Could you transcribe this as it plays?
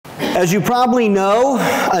As you probably know,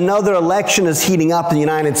 another election is heating up in the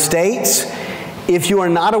United States. If you are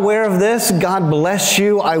not aware of this, God bless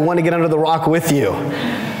you. I want to get under the rock with you.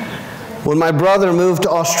 When my brother moved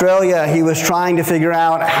to Australia, he was trying to figure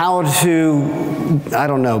out how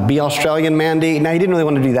to, be Australian, Mandy. Now, he didn't really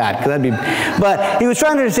want to do that, but he was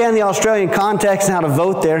trying to understand the Australian context and how to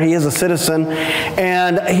vote there. He is a citizen.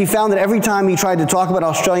 And he found that every time he tried to talk about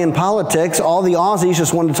Australian politics, all the Aussies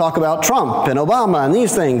just wanted to talk about Trump and Obama and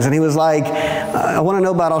these things. And he was like, I want to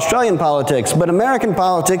know about Australian politics. But American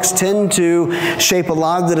politics tend to shape a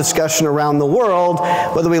lot of the discussion around the world,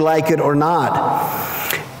 whether we like it or not.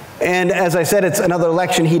 And as I said, it's another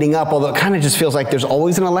election heating up, although it kind of just feels like there's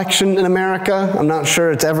always an election in America. I'm not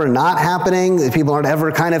sure it's ever not happening. People aren't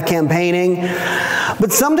ever kind of campaigning.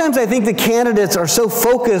 But sometimes I think the candidates are so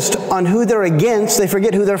focused on who they're against, they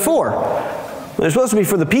forget who they're for. They're supposed to be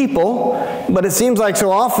for the people, but it seems like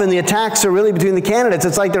so often the attacks are really between the candidates.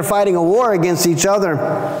 It's like they're fighting a war against each other.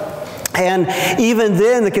 And even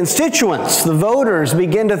then, the constituents, the voters,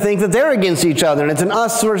 begin to think that they're against each other, and it's an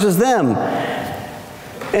us versus them.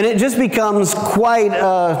 And it just becomes quite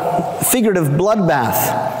a figurative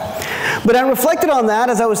bloodbath. But I reflected on that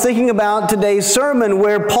as I was thinking about today's sermon,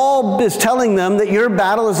 where Paul is telling them that your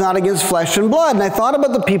battle is not against flesh and blood. And I thought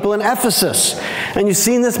about the people in Ephesus. And you've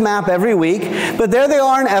seen this map every week. But there they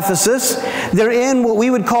are in Ephesus. They're in what we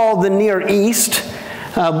would call the Near East.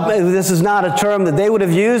 This is not a term that they would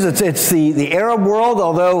have used. It's the Arab world,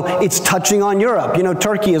 although it's touching on Europe. You know,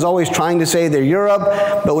 Turkey is always trying to say they're Europe,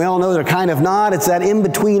 but we all know they're kind of not. It's that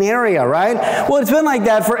in-between area, right? Well, it's been like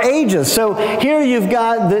that for ages. So here you've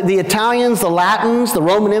got the Italians, the Latins, the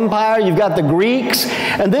Roman Empire, you've got the Greeks,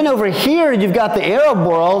 and then over here you've got the Arab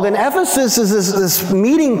world, and Ephesus is this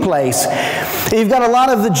meeting place. And you've got a lot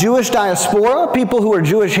of the Jewish diaspora, people who are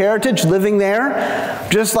Jewish heritage living there.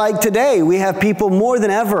 Just like today, we have people more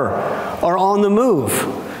than ever are on the move.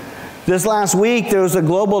 This last week, there was a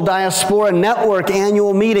Global Diaspora Network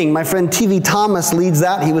annual meeting. My friend T.V. Thomas leads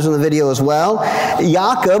that. He was in the video as well.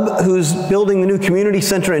 Jakob, who's building the new community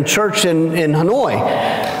center and church in Hanoi,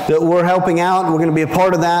 that we're helping out. We're going to be a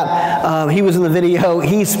part of that. He was in the video.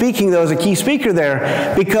 He's speaking, though, as a key speaker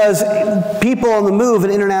there, because people on the move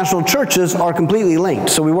in international churches are completely linked.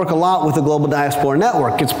 So we work a lot with the Global Diaspora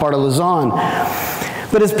Network. It's part of Lausanne.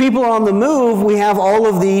 But as people are on the move, we have all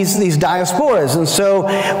of these diasporas. And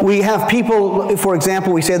so we have people, for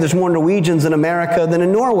example, we say there's more Norwegians in America than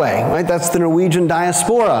in Norway, right? That's the Norwegian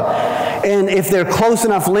diaspora. And if they're close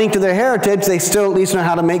enough linked to their heritage, they still at least know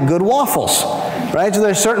how to make good waffles, right? So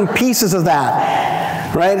there's certain pieces of that.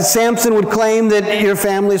 Right? Samson would claim that your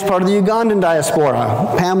family is part of the Ugandan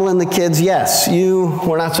diaspora. Pamela and the kids, yes. You,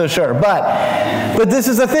 we're not so sure. But this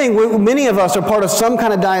is the thing. Many of us are part of some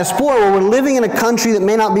kind of diaspora where we're living in a country that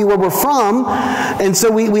may not be where we're from. And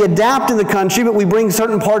so we adapt in the country, but we bring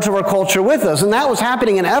certain parts of our culture with us. And that was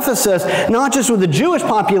happening in Ephesus, not just with the Jewish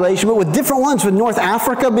population, but with different ones, with North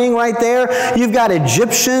Africa being right there. You've got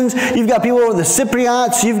Egyptians. You've got people with the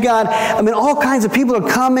Cypriots. You've got, all kinds of people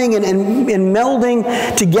are coming and melding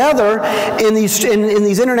together in these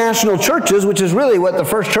international churches, which is really what the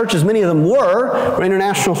first churches, many of them were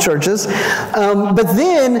international churches. But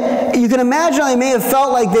then you can imagine they may have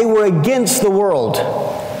felt like they were against the world.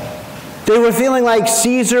 They were feeling like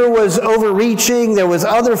Caesar was overreaching. There was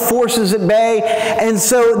other forces at bay. And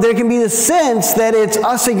so there can be the sense that it's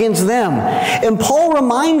us against them. And Paul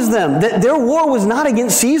reminds them that their war was not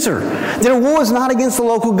against Caesar. Their war was not against the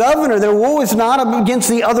local governor. Their war was not against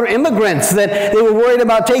the other immigrants that they were worried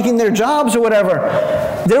about taking their jobs or whatever.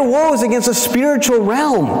 Their war was against a spiritual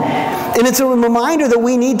realm. And it's a reminder that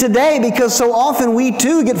we need today, because so often we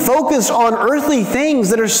too get focused on earthly things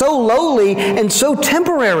that are so lowly and so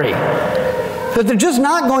temporary that they're just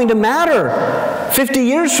not going to matter 50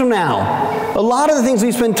 years from now. A lot of the things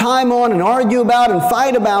we spend time on and argue about and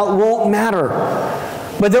fight about won't matter.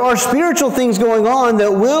 But there are spiritual things going on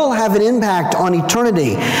that will have an impact on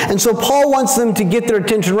eternity. And so Paul wants them to get their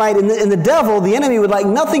attention right. And the devil, the enemy, would like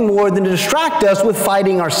nothing more than to distract us with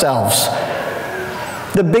fighting ourselves.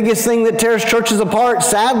 The biggest thing that tears churches apart,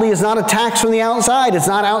 sadly, is not attacks from the outside. It's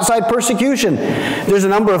not outside persecution. There's a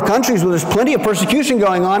number of countries where there's plenty of persecution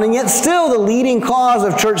going on, and yet still the leading cause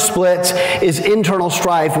of church splits is internal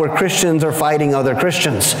strife where Christians are fighting other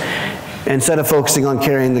Christians. instead of focusing on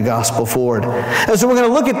carrying the gospel forward. And so we're going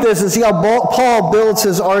to look at this and see how Paul builds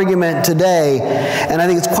his argument today. And I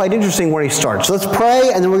think it's quite interesting where he starts. So let's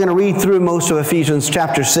pray, and then we're going to read through most of Ephesians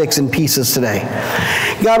chapter 6 in pieces today.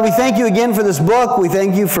 God, we thank you again for this book. We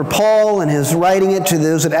thank you for Paul and his writing it to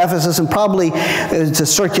those at Ephesus and probably to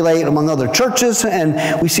circulate among other churches.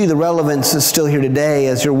 And we see the relevance is still here today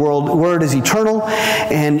as your word is eternal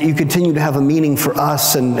and you continue to have a meaning for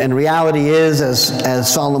us. And reality is,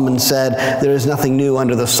 as Solomon said, there is nothing new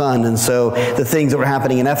under the sun. And so the things that were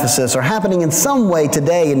happening in Ephesus are happening in some way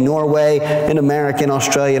today in Norway, in America, in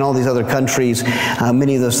Australia, and all these other countries.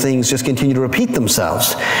 Many of those things just continue to repeat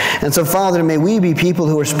themselves. And so, Father, may we be people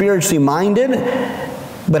who are spiritually minded,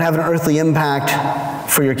 but have an earthly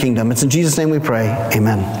impact for your kingdom. It's in Jesus' name we pray.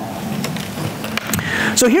 Amen.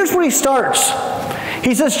 So here's where he starts.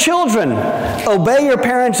 He says, children, obey your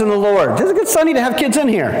parents in the Lord. It's a good Sunday to have kids in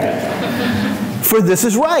here. For this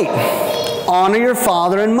is right. Honor your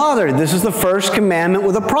father and mother. This is the first commandment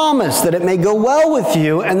with a promise, that it may go well with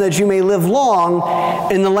you and that you may live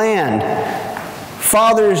long in the land.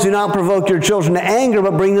 Fathers, do not provoke your children to anger,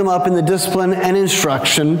 but bring them up in the discipline and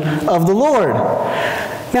instruction of the Lord.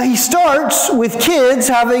 Now, he starts with kids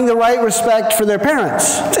having the right respect for their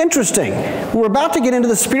parents. It's interesting. We're about to get into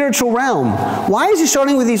the spiritual realm. Why is he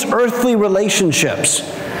starting with these earthly relationships?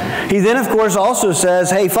 He then, of course, also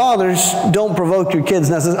says, hey, fathers, don't provoke your kids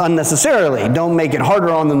unnecessarily. Don't make it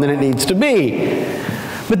harder on them than it needs to be.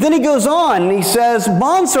 But then he goes on and he says,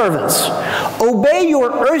 bondservants, obey your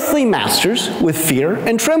earthly masters with fear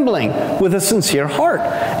and trembling, with a sincere heart,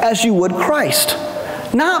 as you would Christ.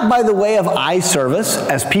 Not by the way of eye service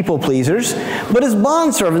as people pleasers, but as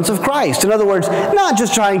bondservants of Christ. In other words, not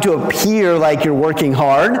just trying to appear like you're working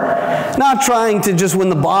hard, not trying to just when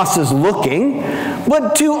the boss is looking,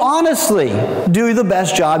 but to honestly do the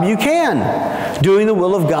best job you can, doing the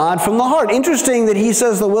will of God from the heart. Interesting that he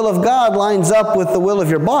says the will of God lines up with the will of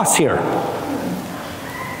your boss here.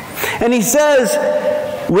 And he says,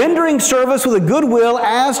 rendering service with a good will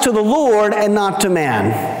as to the Lord and not to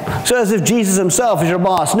man. So as if Jesus himself is your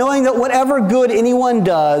boss, knowing that whatever good anyone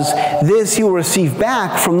does, this he will receive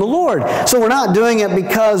back from the Lord. So we're not doing it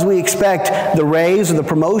because we expect the raise or the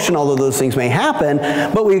promotion, although those things may happen,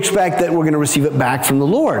 but we expect that we're going to receive it back from the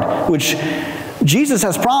Lord, which Jesus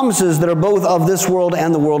has promises that are both of this world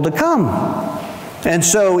and the world to come. And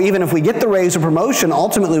so even if we get the raise or promotion,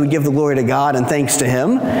 ultimately we give the glory to God and thanks to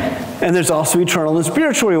him. And there's also eternal and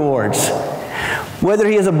spiritual rewards. Whether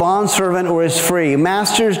he is a bondservant or is free,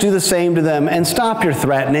 masters do the same to them, and stop your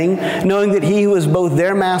threatening, knowing that he who is both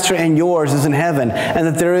their master and yours is in heaven, and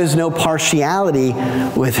that there is no partiality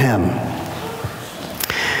with him.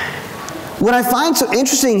 What I find so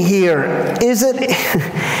interesting here is that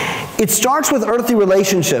it starts with earthly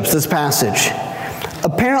relationships, this passage.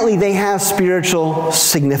 Apparently they have spiritual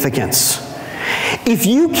significance. If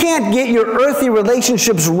you can't get your earthly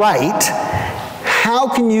relationships right, how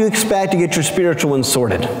can you expect to get your spiritual ones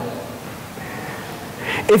sorted?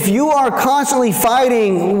 If you are constantly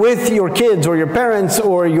fighting with your kids or your parents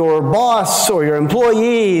or your boss or your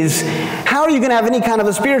employees, how are you going to have any kind of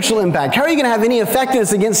a spiritual impact? How are you going to have any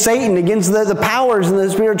effectiveness against Satan, against the powers in the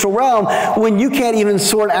spiritual realm, when you can't even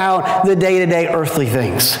sort out the day-to-day earthly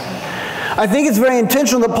things? I think it's very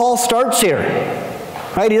intentional that Paul starts here.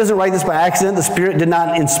 Right? He doesn't write this by accident. The Spirit did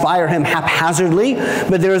not inspire him haphazardly,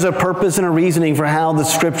 but there is a purpose and a reasoning for how the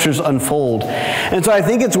Scriptures unfold. And so I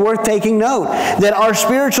think it's worth taking note that our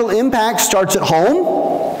spiritual impact starts at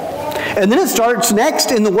home, and then it starts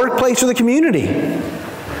next in the workplace or the community.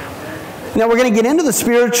 Now we're going to get into this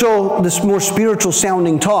more spiritual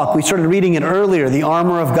sounding talk. We started reading it earlier, the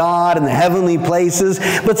armor of God and the heavenly places,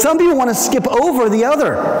 but some people want to skip over the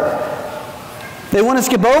other. They want to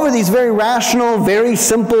skip over these very rational, very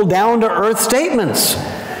simple, down-to-earth statements.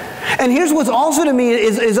 And here's what's also to me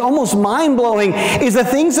is almost mind-blowing, is the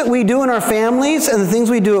things that we do in our families and the things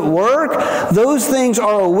we do at work, those things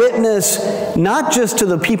are a witness not just to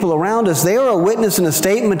the people around us, they are a witness and a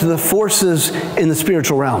statement to the forces in the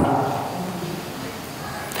spiritual realm.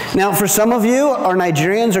 Now, for some of you, our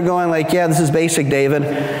Nigerians are going like, yeah, this is basic, David.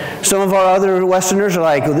 Some of our other Westerners are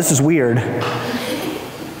like, oh, this is weird.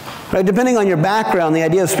 Right? Depending on your background, the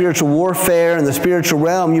idea of spiritual warfare and the spiritual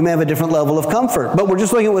realm, you may have a different level of comfort. But we're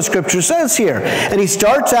just looking at what Scripture says here. And he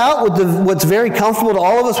starts out with what's very comfortable to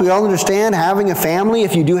all of us. We all understand having a family,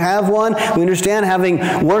 if you do have one. We understand having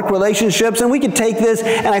work relationships. And we could take this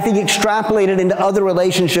and I think extrapolate it into other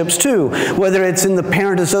relationships too. Whether it's in the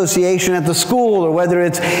parent association at the school or whether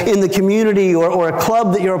it's in the community or a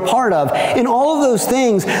club that you're a part of. In all of those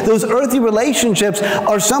things, those earthly relationships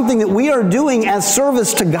are something that we are doing as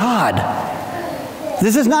service to God.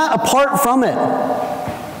 This is not apart from it.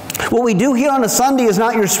 What we do here on a Sunday is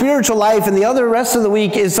not your spiritual life, and the other rest of the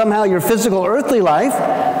week is somehow your physical, earthly life.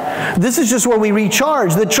 This is just where we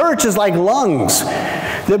recharge. The church is like lungs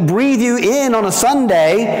that breathe you in on a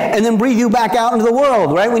Sunday and then breathe you back out into the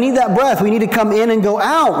world, right? We need that breath. We need to come in and go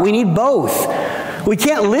out. We need both. We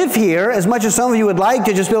can't live here, as much as some of you would like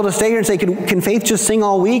to just be able to stay here and say, can Faith just sing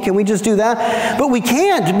all week? Can we just do that? But we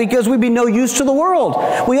can't, because we'd be no use to the world.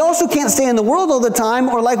 We also can't stay in the world all the time,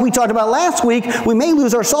 or like we talked about last week, we may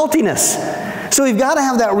lose our saltiness. So we've got to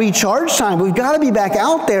have that recharge time. We've got to be back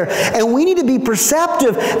out there, and we need to be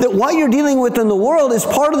perceptive that what you're dealing with in the world is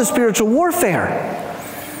part of the spiritual warfare.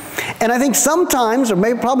 And I think sometimes, or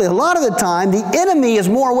maybe probably a lot of the time, the enemy is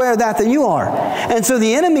more aware of that than you are. And so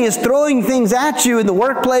the enemy is throwing things at you in the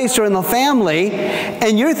workplace or in the family,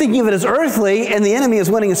 and you're thinking of it as earthly, and the enemy is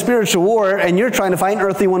winning a spiritual war, and you're trying to fight an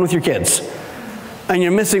earthly one with your kids. And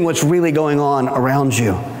you're missing what's really going on around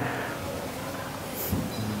you.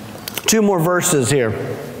 2 more verses here.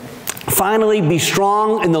 Finally, be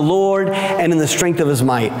strong in the Lord and in the strength of His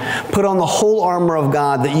might. Put on the whole armor of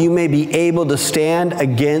God, that you may be able to stand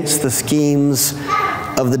against the schemes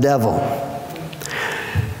of the devil.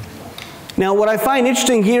 Now, what I find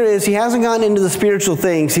interesting here is he hasn't gotten into the spiritual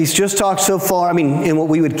things. He's just talked so far, in what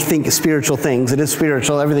we would think is spiritual things. It is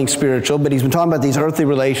spiritual, everything's spiritual, but he's been talking about these earthly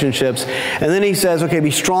relationships. And then he says, okay,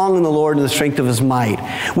 be strong in the Lord and the strength of His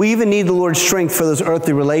might. We even need the Lord's strength for those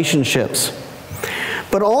earthly relationships.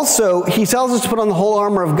 But also, he tells us to put on the whole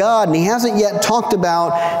armor of God, and he hasn't yet talked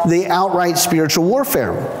about the outright spiritual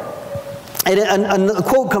warfare. And a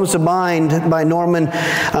quote comes to mind by Norman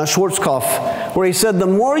Schwarzkopf, where he said, the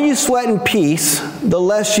more you sweat in peace, the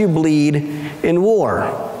less you bleed in war.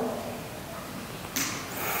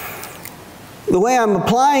 The way I'm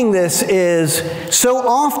applying this is, so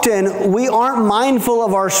often we aren't mindful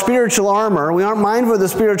of our spiritual armor, we aren't mindful of the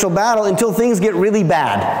spiritual battle until things get really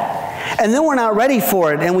bad. And then we're not ready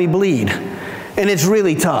for it, and we bleed. And it's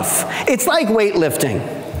really tough. It's like weightlifting,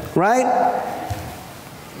 right?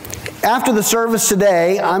 After the service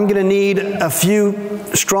today, I'm going to need a few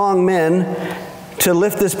strong men to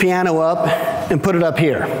lift this piano up and put it up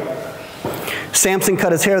here. Samson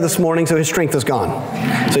cut his hair this morning, so his strength is gone.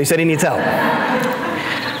 So he said he needs help.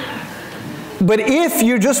 But if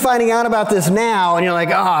you're just finding out about this now and you're like,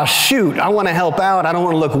 oh, shoot, I want to help out. I don't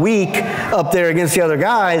want to look weak up there against the other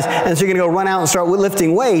guys. And so you're going to go run out and start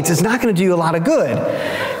lifting weights. It's not going to do you a lot of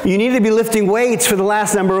good. You need to be lifting weights for the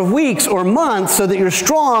last number of weeks or months so that you're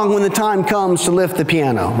strong when the time comes to lift the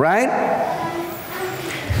piano, right?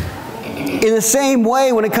 In the same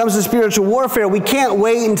way, when it comes to spiritual warfare, we can't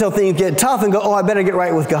wait until things get tough and go, oh, I better get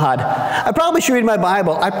right with God. I probably should read my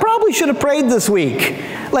Bible. I probably should have prayed this week.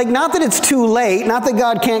 Like, not that it's too late, not that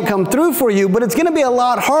God can't come through for you, but it's going to be a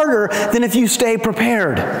lot harder than if you stay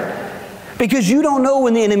prepared. Because you don't know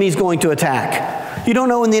when the enemy's going to attack. You don't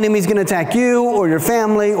know when the enemy's going to attack you or your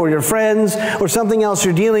family or your friends or something else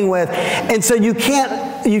you're dealing with. And so you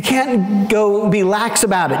can't go be lax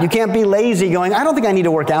about it. You can't be lazy going, I don't think I need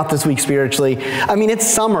to work out this week spiritually. It's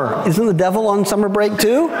summer. Isn't the devil on summer break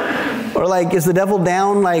too? Or like, is the devil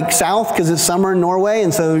down like south because it's summer in Norway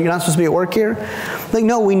and so you're not supposed to be at work here? Like,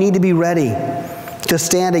 no, we need to be ready to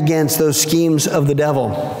stand against those schemes of the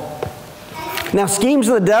devil. Now, schemes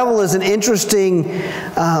of the devil is an interesting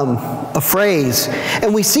a phrase,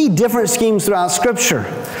 and we see different schemes throughout Scripture.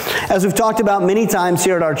 As we've talked about many times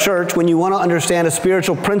here at our church, when you want to understand a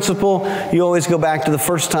spiritual principle, you always go back to the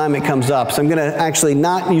first time it comes up. So I'm going to actually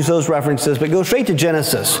not use those references, but go straight to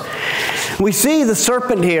Genesis. We see the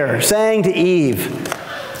serpent here saying to Eve,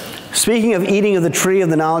 speaking of eating of the tree of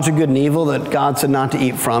the knowledge of good and evil that God said not to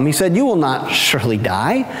eat from, he said, you will not surely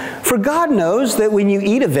die. For God knows that when you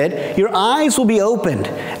eat of it, your eyes will be opened,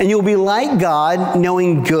 and you will be like God,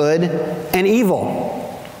 knowing good and evil.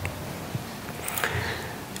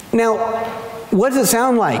 Now, what does it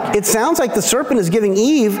sound like? It sounds like the serpent is giving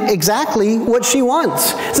Eve exactly what she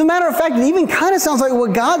wants. As a matter of fact, it even kind of sounds like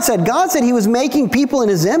what God said. God said He was making people in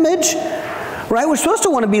His image, right? We're supposed to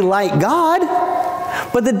want to be like God.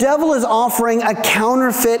 But the devil is offering a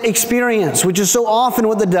counterfeit experience, which is so often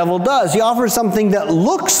what the devil does. He offers something that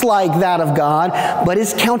looks like that of God, but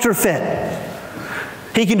is counterfeit.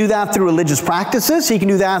 He can do that through religious practices. He can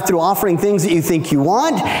do that through offering things that you think you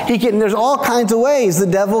want. There's all kinds of ways the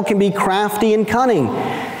devil can be crafty and cunning.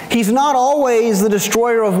 He's not always the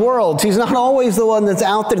destroyer of worlds. He's not always the one that's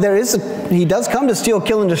out there. He does come to steal,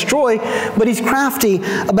 kill, and destroy, but he's crafty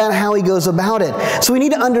about how he goes about it. So we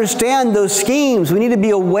need to understand those schemes. We need to be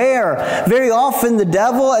aware. Very often the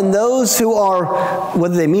devil and those who are,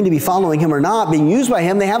 whether they mean to be following him or not, being used by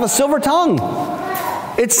him, they have a silver tongue.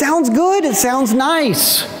 It sounds good. It sounds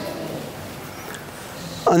nice.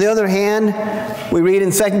 On the other hand, we read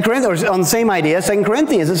in 2 Corinthians, on the same idea, 2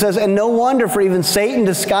 Corinthians, it says, and no wonder, for even Satan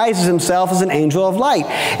disguises himself as an angel of light.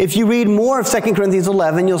 If you read more of 2 Corinthians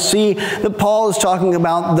 11, you'll see that Paul is talking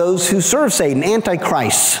about those who serve Satan,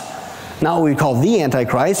 antichrists. Not what we call the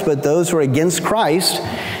Antichrist, but those who are against Christ,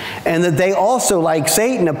 and that they also, like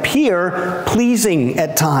Satan, appear pleasing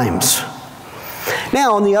at times.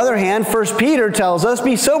 Now, on the other hand, 1 Peter tells us,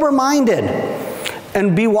 be sober-minded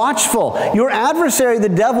and be watchful. Your adversary, the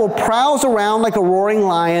devil, prowls around like a roaring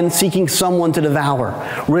lion seeking someone to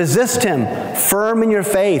devour. Resist him, firm in your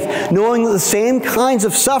faith, knowing that the same kinds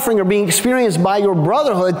of suffering are being experienced by your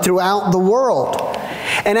brotherhood throughout the world.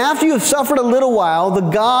 And after you have suffered a little while, the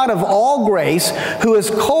God of all grace, who has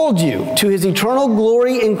called you to his eternal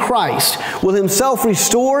glory in Christ, will himself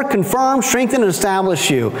restore, confirm, strengthen, and establish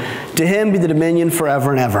you. To him be the dominion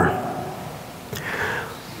forever and ever.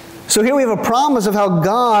 So here we have a promise of how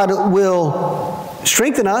God will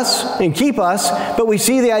strengthen us and keep us, but we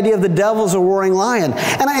see the idea of the devil as a roaring lion.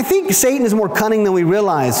 And I think Satan is more cunning than we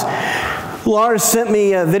realize. Lars sent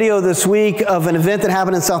me a video this week of an event that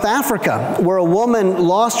happened in South Africa where a woman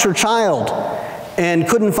lost her child and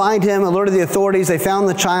couldn't find him, alerted the authorities. They found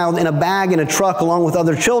the child in a bag in a truck along with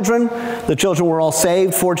other children. The children were all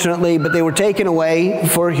saved, fortunately, but they were taken away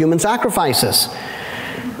for human sacrifices.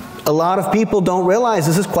 A lot of people don't realize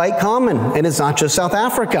this is quite common, and it's not just South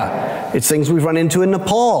Africa. It's things we've run into in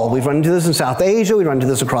Nepal. We've run into this in South Asia. We've run into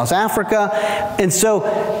this across Africa. And so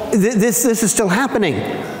this is still happening.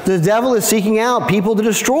 The devil is seeking out people to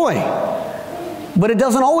destroy. But it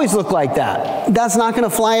doesn't always look like that. That's not going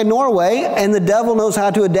to fly in Norway, and the devil knows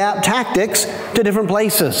how to adapt tactics to different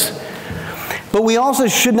places. But we also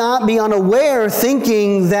should not be unaware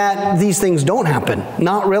thinking that these things don't happen,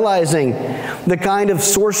 not realizing the kind of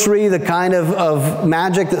sorcery, the kind of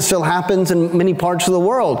magic that still happens in many parts of the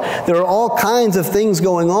world. There are all kinds of things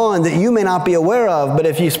going on that you may not be aware of, but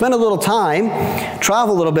if you spend a little time,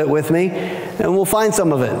 travel a little bit with me, and we'll find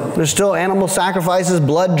some of it. There's still animal sacrifices,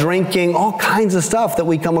 blood drinking, all kinds of stuff that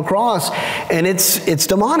we come across, and it's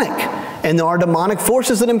demonic. And there are demonic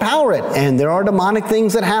forces that empower it. And there are demonic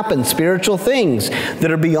things that happen, spiritual things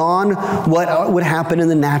that are beyond what would happen in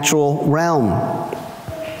the natural realm.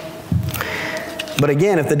 But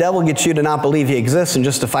again, if the devil gets you to not believe he exists and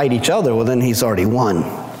just to fight each other, well, then he's already won.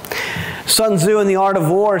 Sun Tzu in The Art of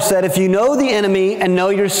War said, if you know the enemy and know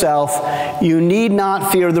yourself, you need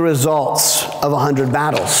not fear the results of 100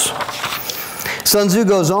 battles. Sun Tzu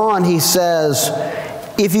goes on, he says,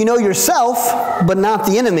 if you know yourself, but not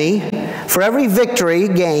the enemy, for every victory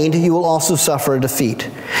gained, you will also suffer a defeat.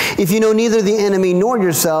 If you know neither the enemy nor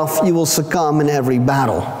yourself, you will succumb in every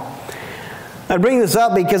battle. I bring this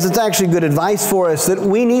up because it's actually good advice for us that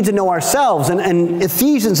we need to know ourselves. And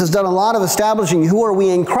Ephesians has done a lot of establishing who are we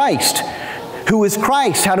in Christ. Who is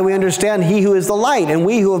Christ? How do we understand he who is the light? And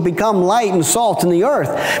we who have become light and salt in the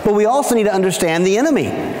earth. But we also need to understand the enemy.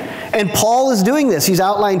 And Paul is doing this. He's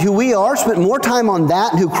outlined who we are, spent more time on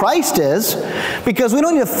that and who Christ is, because we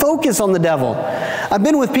don't need to focus on the devil. I've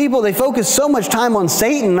been with people, they focus so much time on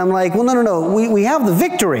Satan. I'm like, well, no. We have the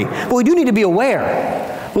victory, but we do need to be aware.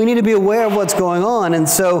 We need to be aware of what's going on, and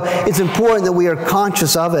so it's important that we are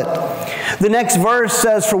conscious of it. The next verse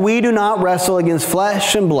says, for we do not wrestle against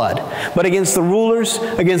flesh and blood, but against the rulers,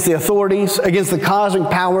 against the authorities, against the cosmic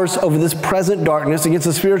powers over this present darkness, against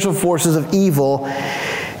the spiritual forces of evil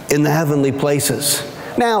in the heavenly places.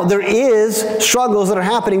 Now, there is struggles that are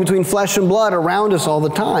happening between flesh and blood around us all the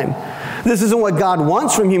time. This isn't what God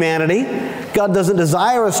wants from humanity. God doesn't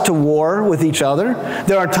desire us to war with each other.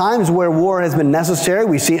 There are times where war has been necessary.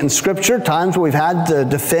 We see it in Scripture, times where we've had to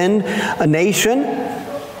defend a nation.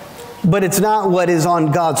 But it's not what is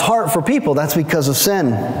on God's heart for people. That's because of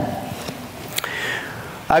sin.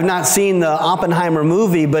 I've not seen the Oppenheimer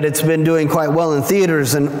movie, but it's been doing quite well in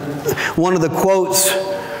theaters. And one of the quotes,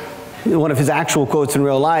 one of his actual quotes in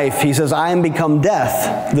real life, he says, I am become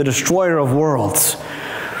death, the destroyer of worlds.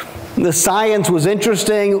 The science was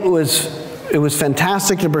interesting. It was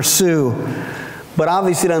fantastic to pursue. But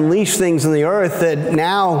obviously it unleashed things in the earth that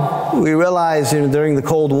now we realize during the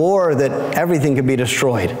Cold War that everything could be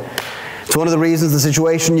destroyed. It's one of the reasons the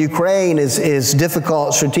situation in Ukraine is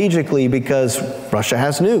difficult strategically, because Russia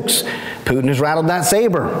has nukes. Putin has rattled that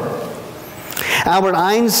saber. Albert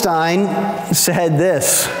Einstein said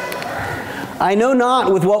this, I know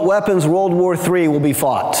not with what weapons World War III will be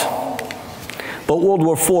fought, but World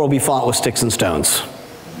War IV will be fought with sticks and stones.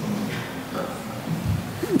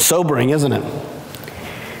 Sobering, isn't it?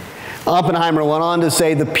 Oppenheimer went on to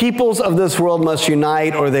say, the peoples of this world must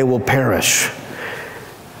unite or they will perish.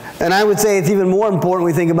 And I would say it's even more important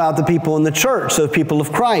when we think about the people in the church, so the people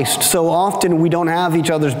of Christ. So often we don't have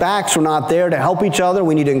each other's backs. We're not there to help each other.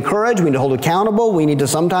 We need to encourage. We need to hold accountable. We need to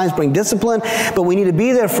sometimes bring discipline. But we need to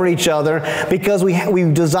be there for each other because we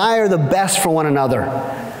desire the best for one another.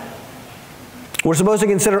 We're supposed to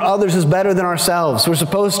consider others as better than ourselves. We're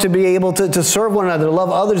supposed to be able to serve one another, to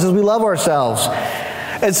love others as we love ourselves.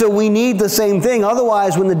 And so we need the same thing.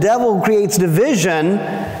 Otherwise, when the devil creates division,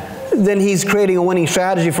 then he's creating a winning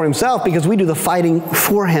strategy for himself because we do the fighting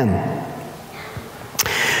for him.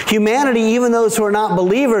 Humanity, even those who are not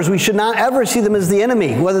believers, we should not ever see them as the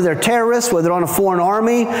enemy, whether they're terrorists, whether they're on a foreign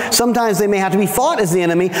army. Sometimes they may have to be fought as the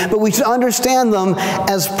enemy, but we should understand them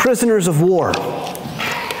as prisoners of war.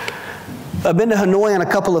 I've been to Hanoi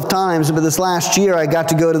a couple of times, but this last year I got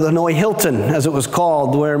to go to the Hanoi Hilton, as it was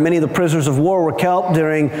called, where many of the prisoners of war were kept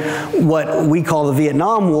during what we call the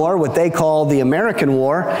Vietnam War, what they call the American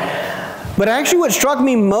War. But actually what struck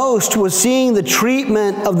me most was seeing the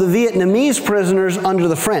treatment of the Vietnamese prisoners under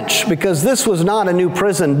the French, because this was not a new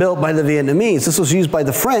prison built by the Vietnamese. This was used by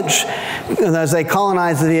the French as they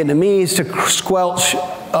colonized the Vietnamese to squelch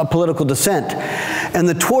political dissent. And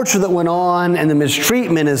the torture that went on and the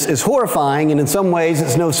mistreatment is horrifying, and in some ways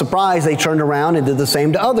it's no surprise they turned around and did the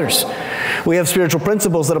same to others. We have spiritual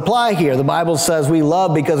principles that apply here. The Bible says we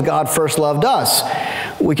love because God first loved us.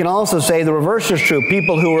 We can also say the reverse is true.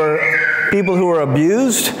 People who are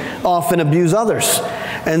abused often abuse others.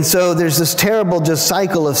 And so there's this terrible just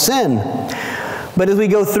cycle of sin. But as we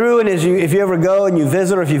go through, and if you ever go and you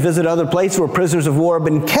visit, or if you visit other places where prisoners of war have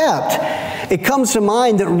been kept, it comes to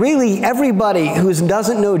mind that really everybody who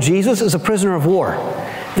doesn't know Jesus is a prisoner of war.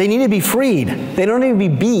 They need to be freed. They don't need to be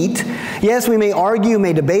beat. Yes, we may argue,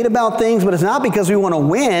 may debate about things, but it's not because we want to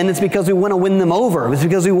win. It's because we want to win them over. It's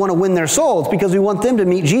because we want to win their souls. It's because we want them to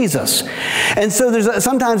meet Jesus. And so there's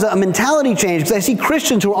sometimes a mentality change, because I see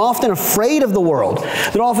Christians who are often afraid of the world.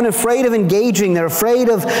 They're often afraid of engaging. They're afraid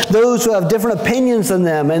of those who have different opinions than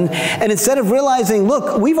them. And instead of realizing,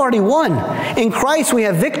 look, we've already won. In Christ we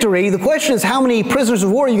have victory. The question is, how many prisoners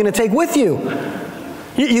of war are you going to take with you?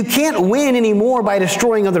 You can't win anymore by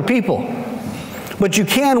destroying other people, but you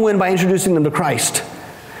can win by introducing them to Christ.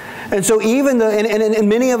 And so even and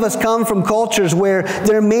many of us come from cultures where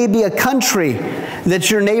there may be a country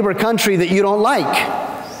that's your neighbor country that you don't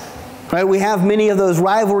like. Right? We have many of those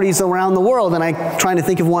rivalries around the world, and I'm trying to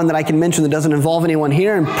think of one that I can mention that doesn't involve anyone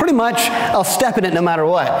here, and pretty much I'll step in it no matter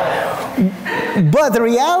what. But the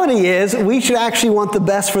reality is we should actually want the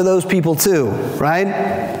best for those people too,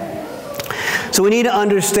 right? So we need to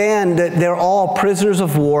understand that they're all prisoners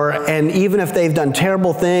of war, and even if they've done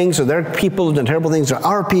terrible things, or their people have done terrible things, or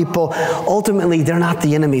our people, ultimately they're not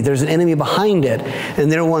the enemy. There's an enemy behind it, and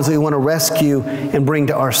they're ones that we want to rescue and bring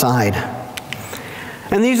to our side.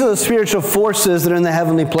 And these are the spiritual forces that are in the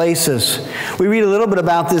heavenly places. We read a little bit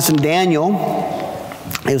about this in Daniel.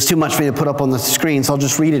 It was too much for me to put up on the screen, so I'll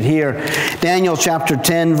just read it here. Daniel chapter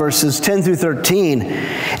 10, verses 10 through 13.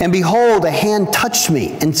 And behold, a hand touched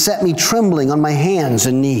me and set me trembling on my hands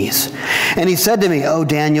and knees. And he said to me, O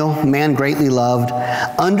Daniel, man greatly loved,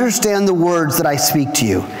 understand the words that I speak to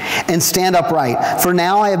you, and stand upright, for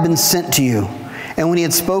now I have been sent to you. And when he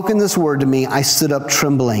had spoken this word to me, I stood up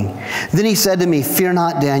trembling. Then he said to me, fear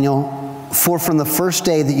not, Daniel, for from the first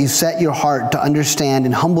day that you set your heart to understand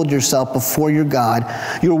and humbled yourself before your God,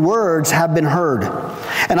 your words have been heard.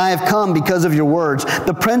 And I have come because of your words.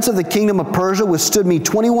 The prince of the kingdom of Persia withstood me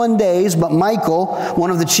 21 days, but Michael, one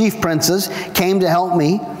of the chief princes, came to help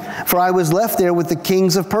me, for I was left there with the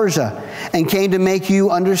kings of Persia, and came to make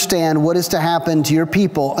you understand what is to happen to your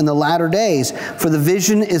people in the latter days, for the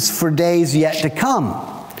vision is for days yet to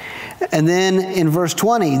come. And then in verse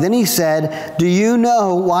 20, then he said, do you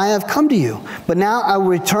know why I have come to you? But now I will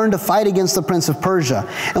return to fight against the prince of Persia.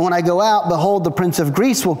 And when I go out, behold, the prince of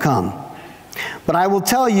Greece will come. But I will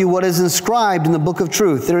tell you what is inscribed in the book of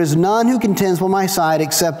truth. There is none who contends by my side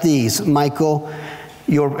except these, Michael,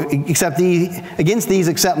 except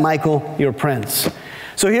Michael, your prince.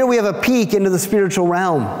 So here we have a peek into the spiritual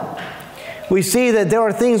realm. We see that there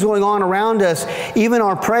are things going on around us. Even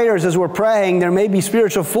our prayers, as we're praying, there may be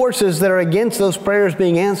spiritual forces that are against those prayers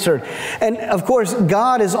being answered. And of course,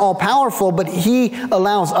 God is all-powerful, but He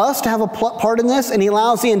allows us to have a part in this, and He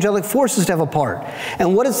allows the angelic forces to have a part.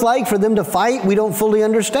 And what it's like for them to fight, we don't fully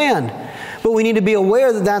understand. But we need to be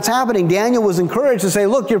aware that that's happening. Daniel was encouraged to say,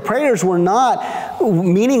 look, your prayers were not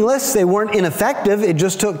meaningless. They weren't ineffective. It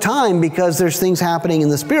just took time because there's things happening in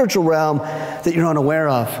the spiritual realm that you're unaware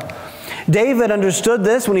of. David understood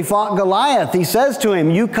this when he fought Goliath. He says to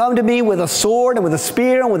him, you come to me with a sword and with a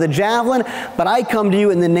spear and with a javelin, but I come to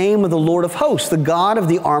you in the name of the Lord of hosts, the God of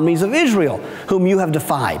the armies of Israel, whom you have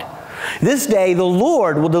defied. This day the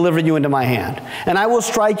Lord will deliver you into my hand, and I will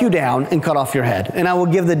strike you down and cut off your head. And I will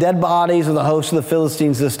give the dead bodies of the hosts of the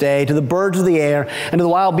Philistines this day to the birds of the air and to the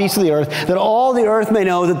wild beasts of the earth, that all the earth may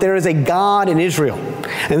know that there is a God in Israel,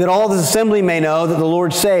 and that all this assembly may know that the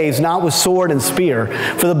Lord saves, not with sword and spear.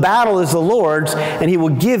 For the battle is the Lord's, and he will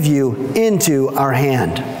give you into our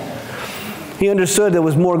hand. He understood there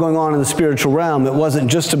was more going on in the spiritual realm. It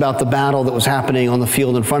wasn't just about the battle that was happening on the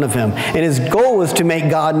field in front of him. And his goal was to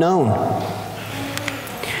make God known.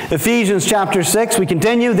 Ephesians chapter 6, we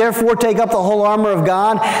continue. Therefore take up the whole armor of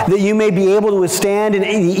God, that you may be able to withstand in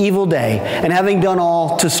the evil day, and having done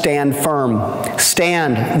all, to stand firm.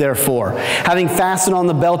 Stand, therefore, having fastened on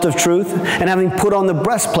the belt of truth, and having put on the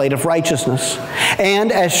breastplate of righteousness,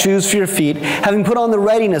 and as shoes for your feet, having put on the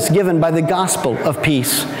readiness given by the gospel of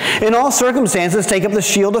peace. In all circumstances take up the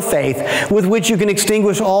shield of faith, with which you can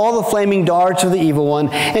extinguish all the flaming darts of the evil one,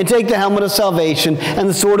 and take the helmet of salvation and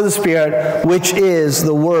the sword of the Spirit, which is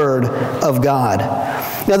the Word of God.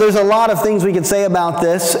 Now, there's a lot of things we could say about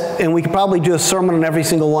this, and we could probably do a sermon on every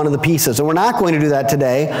single one of the pieces. And we're not going to do that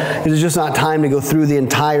today. There's just not time to go through the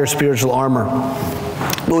entire spiritual armor.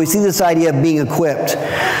 But we see this idea of being equipped.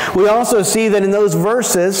 We also see that in those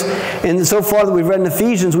verses, and so far that we've read in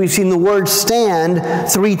Ephesians, we've seen the word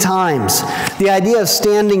stand 3 times. The idea of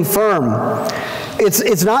standing firm.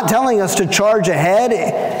 It's not telling us to charge ahead.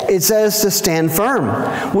 It says to stand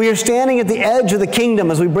firm. We are standing at the edge of the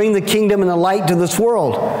kingdom as we bring the kingdom and the light to this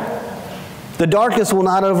world. The darkness will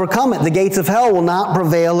not overcome it. The gates of hell will not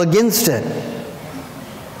prevail against it.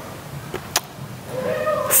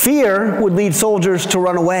 Fear would lead soldiers to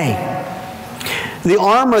run away. The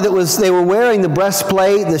armor that they were wearing, the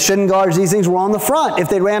breastplate, the shin guards, these things were on the front. If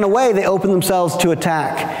they ran away, they opened themselves to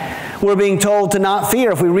attack. We're being told to not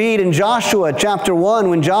fear. If we read in Joshua chapter 1,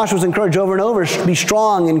 when Joshua was encouraged over and over, be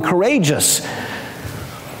strong and courageous.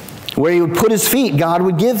 Where he would put his feet, God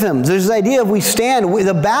would give him. There's this idea of we stand.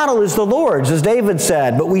 The battle is the Lord's, as David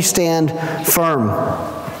said, but we stand firm.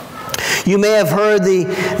 You may have heard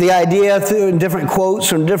the idea through different quotes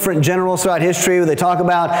from different generals throughout history where they talk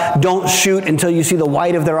about don't shoot until you see the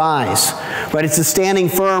white of their eyes. Right? It's the standing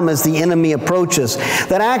firm as the enemy approaches.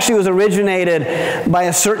 That actually was originated by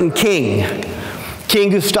a certain king,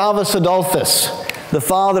 King Gustavus Adolphus, the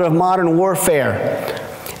father of modern warfare.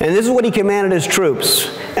 And this is what he commanded his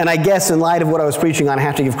troops. And I guess in light of what I was preaching on, I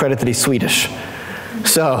have to give credit that he's Swedish.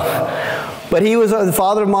 But he was the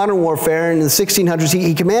father of modern warfare, and in the 1600s,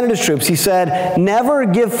 he commanded his troops. He said, never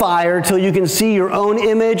give fire till you can see your own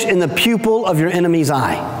image in the pupil of your enemy's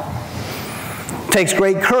eye. It takes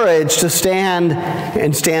great courage to stand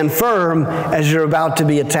and stand firm as you're about to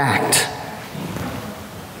be attacked.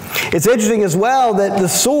 It's interesting as well that the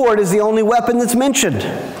sword is the only weapon that's mentioned.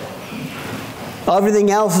 Everything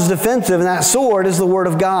else is defensive, and that sword is the Word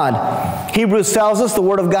of God. Hebrews tells us the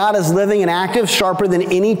Word of God is living and active, sharper than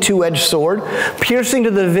any two-edged sword, piercing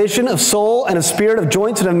to the division of soul and of spirit, of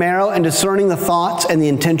joints and of marrow, and discerning the thoughts and the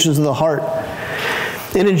intentions of the heart.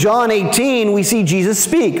 And in John 18, we see Jesus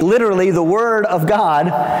speak, literally the Word of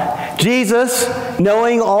God. Jesus,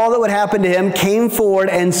 knowing all that would happen to him, came forward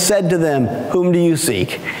and said to them, whom do you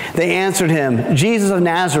seek? They answered him, Jesus of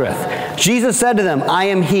Nazareth. Jesus said to them, I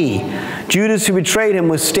am he. Judas, who betrayed him,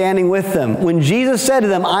 was standing with them. When Jesus said to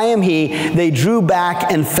them, I am he, they drew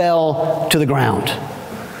back and fell to the ground.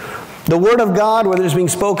 The Word of God, whether it's being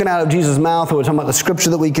spoken out of Jesus' mouth or we're talking about the Scripture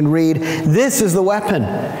that we can read, this is the weapon.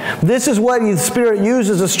 This is what the Spirit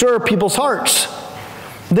uses to stir people's hearts.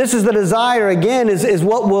 This is the desire, again, is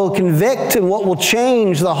what will convict and what will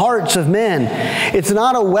change the hearts of men. It's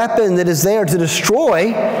not a weapon that is there to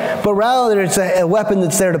destroy, but rather it's a weapon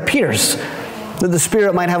that's there to pierce, that the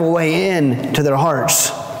Spirit might have a way in to their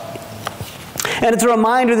hearts. And it's a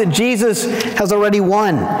reminder that Jesus has already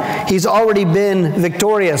won. He's already been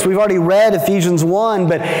victorious. We've already read Ephesians 1,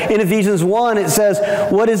 but in Ephesians 1 it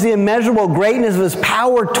says, what is the immeasurable greatness of his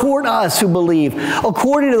power toward us who believe,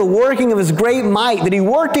 according to the working of his great might, that he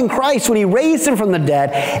worked in Christ when he raised him from the dead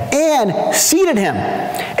and seated him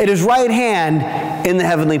at his right hand in the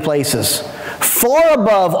heavenly places, far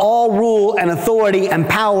above all rule and authority and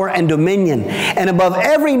power and dominion, and above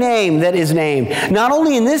every name that is named, not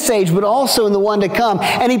only in this age, but also in the one to come.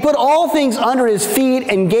 And he put all things under his feet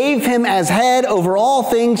and gave him as head over all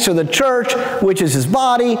things to the church, which is his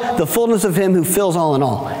body, the fullness of him who fills all in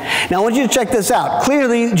all. Now I want you to check this out.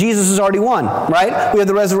 Clearly, Jesus has already won, right? We have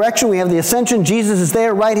the resurrection, we have the ascension. Jesus is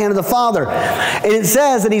there, right hand of the Father. And it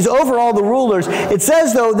says that he's over all the rulers. It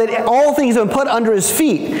says, though, that all things have been put under his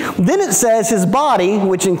feet. Then it says his body,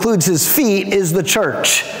 which includes his feet, is the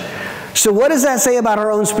church. So what does that say about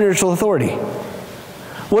our own spiritual authority?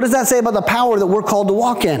 What does that say about the power that we're called to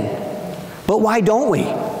walk in? But why don't we?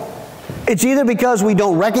 It's either because we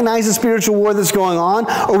don't recognize the spiritual war that's going on,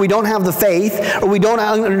 or we don't have the faith, or we don't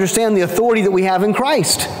understand the authority that we have in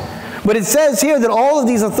Christ. But it says here that all of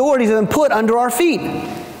these authorities have been put under our feet.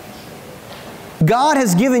 God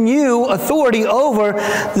has given you authority over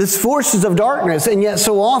these forces of darkness, and yet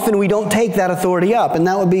so often we don't take that authority up, and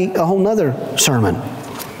that would be a whole nother sermon.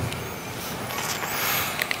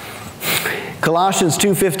 Colossians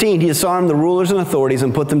 2:15, he disarmed the rulers and authorities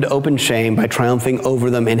and put them to open shame by triumphing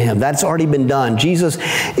over them in him. That's already been done. Jesus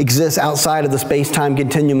exists outside of the space-time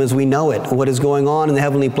continuum as we know it. What is going on in the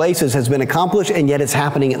heavenly places has been accomplished, and yet it's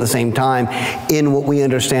happening at the same time in what we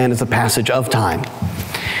understand as the passage of time.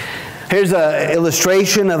 Here's an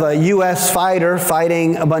illustration of a U.S. fighter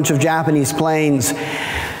fighting a bunch of Japanese planes.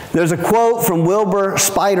 There's a quote from Wilbur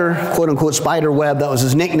Spider, quote-unquote Spider Webb, that was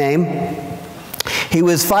his nickname. He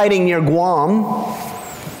was fighting near Guam,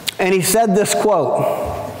 and he said this quote,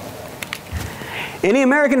 "Any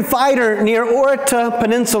American fighter near Orita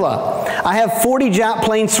Peninsula, I have 40 Jap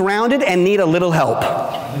planes surrounded and need a little help."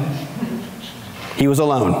 He was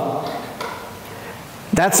alone.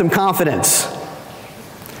 That's some confidence.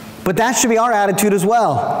 But that should be our attitude as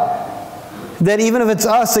well. That even if it's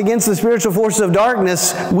us against the spiritual forces of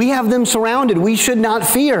darkness, we have them surrounded. We should not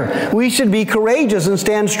fear. We should be courageous and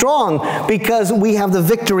stand strong because we have the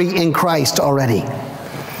victory in Christ already.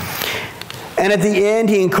 And at the end,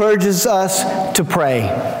 he encourages us to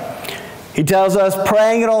pray. He tells us,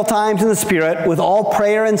 praying at all times in the Spirit with all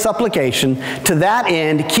prayer and supplication. To that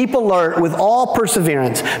end, keep alert with all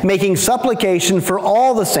perseverance, making supplication for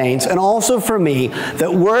all the saints and also for me,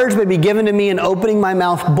 that words may be given to me in opening my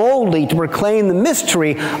mouth boldly to proclaim the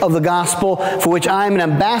mystery of the gospel, for which I am an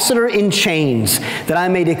ambassador in chains, that I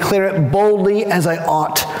may declare it boldly as I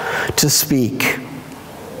ought to speak.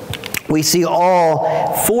 We see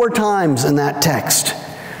all 4 times in that text.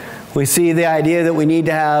 We see the idea that we need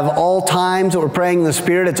to have all times that we're praying in the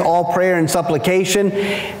Spirit. It's all prayer and supplication.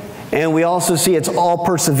 And we also see it's all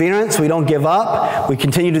perseverance. We don't give up. We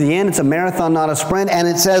continue to the end. It's a marathon, not a sprint. And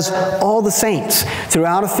it says all the saints.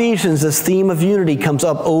 Throughout Ephesians, this theme of unity comes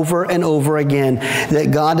up over and over again,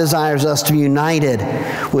 that God desires us to be united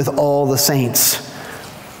with all the saints.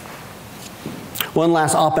 One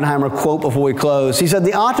last Oppenheimer quote before we close. He said,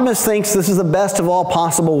 "The optimist thinks this is the best of all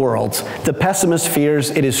possible worlds. The pessimist fears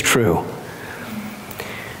it is true."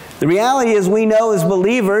 The reality is we know as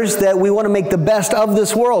believers that we want to make the best of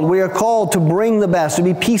this world. We are called to bring the best, to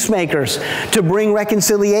be peacemakers, to bring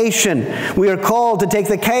reconciliation. We are called to take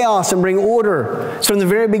the chaos and bring order. It's from the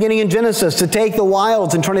very beginning in Genesis, to take the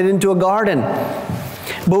wilds and turn it into a garden.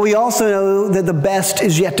 But we also know that the best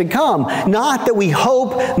is yet to come. Not that we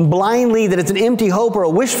hope blindly that it's an empty hope or a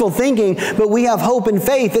wishful thinking, but we have hope and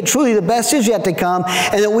faith that truly the best is yet to come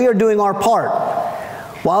and that we are doing our part.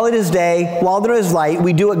 While it is day, while there is light,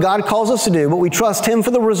 we do what God calls us to do, but we trust Him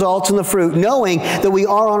for the results and the fruit, knowing that we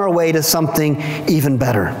are on our way to something even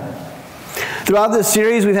better. Throughout this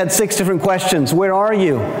series, we've had 6 different questions. Where are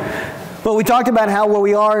you? Well, we talked about how where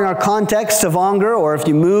we are in our context of Anger, or if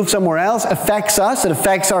you move somewhere else, affects us. It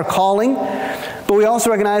affects our calling. But we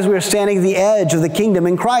also recognize we are standing at the edge of the kingdom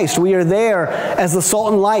in Christ. We are there as the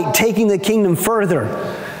salt and light, taking the kingdom further.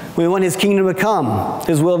 We want His kingdom to come,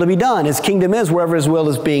 His will to be done. His kingdom is wherever His will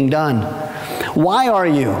is being done. Why are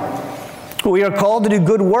you? We are called to do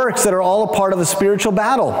good works that are all a part of a spiritual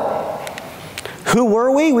battle. Who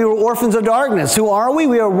were we? We were orphans of darkness. Who are we?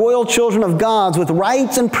 We are royal children of God with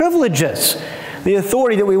rights and privileges, the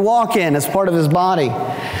authority that we walk in as part of His body.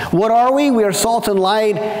 What are we? We are salt and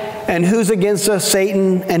light. And who's against us?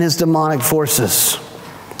 Satan and his demonic forces.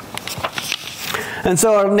 And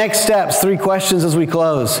so our next steps, 3 questions as we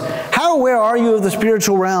close. How aware are you of the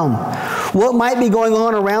spiritual realm? What might be going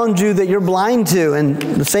on around you that you're blind to?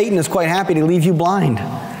 And Satan is quite happy to leave you blind.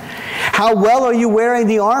 How well are you wearing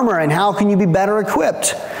the armor, and how can you be better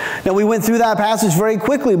equipped? Now, we went through that passage very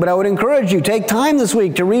quickly, but I would encourage you, take time this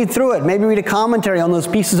week to read through it. Maybe read a commentary on those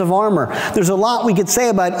pieces of armor. There's a lot we could say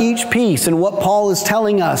about each piece and what Paul is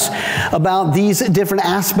telling us about these different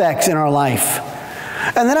aspects in our life.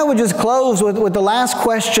 And then I would just close with the last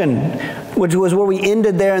question, which was where we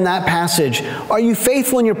ended there in that passage. Are you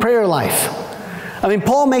faithful in your prayer life? I mean,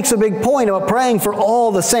 Paul makes a big point about praying for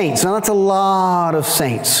all the saints. Now, that's a lot of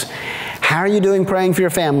saints. How are you doing praying for your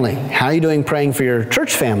family? How are you doing praying for your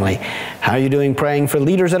church family? How are you doing praying for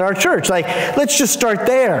leaders at our church? Like, let's just start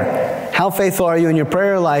there. How faithful are you in your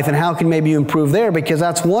prayer life, and how can maybe you improve there? Because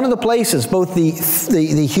that's one of the places, both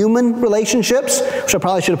the human relationships, which I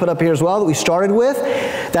probably should have put up here as well, that we started with.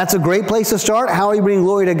 That's a great place to start. How are you bringing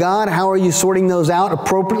glory to God? How are you sorting those out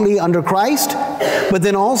appropriately under Christ? But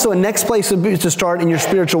then also a next place to start in your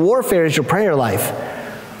spiritual warfare is your prayer life.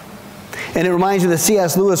 And it reminds you of the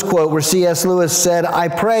C.S. Lewis quote, where C.S. Lewis said, I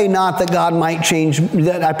pray not that I might change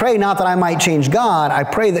God, I pray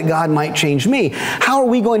that God might change me. How are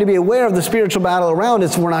we going to be aware of the spiritual battle around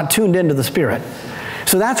us if we're not tuned into the Spirit?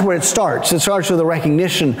 So that's where it starts. It starts with a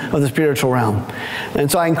recognition of the spiritual realm.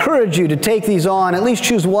 And so I encourage you to take these on, at least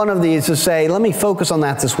choose one of these to say, let me focus on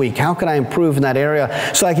that this week. How can I improve in that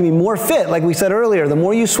area so I can be more fit? Like we said earlier, the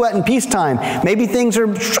more you sweat in peacetime, maybe things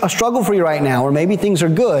are a struggle for you right now, or maybe things are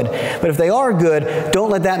good. But if they are good, don't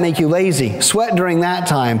let that make you lazy. Sweat during that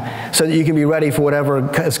time so that you can be ready for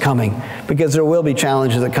whatever is coming, because there will be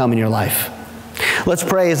challenges that come in your life. Let's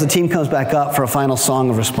pray as the team comes back up for a final song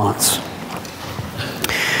of response.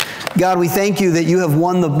 God, we thank you that you have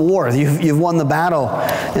won the war. You've won the battle.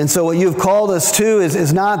 And so what you've called us to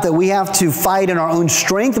is not that we have to fight in our own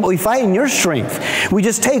strength, but we fight in your strength. We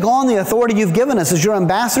just take on the authority you've given us as your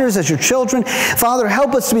ambassadors, as your children. Father,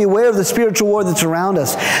 help us to be aware of the spiritual war that's around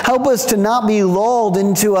us. Help us to not be lulled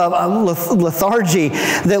into a lethargy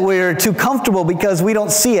that we're too comfortable because we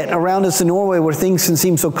don't see it around us in Norway, where things can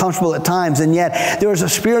seem so comfortable at times. And yet there is a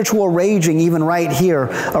spiritual war raging even right here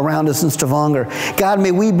around us in Stavanger. God,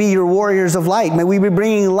 may we be your warriors of light. May we be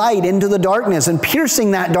bringing light into the darkness and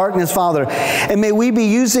piercing that darkness, Father. And may we be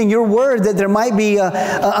using your word that there might be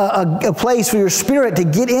a place for your Spirit to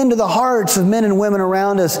get into the hearts of men and women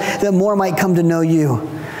around us, that more might come to know you.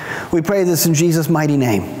 We pray this in Jesus' mighty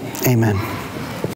name. Amen.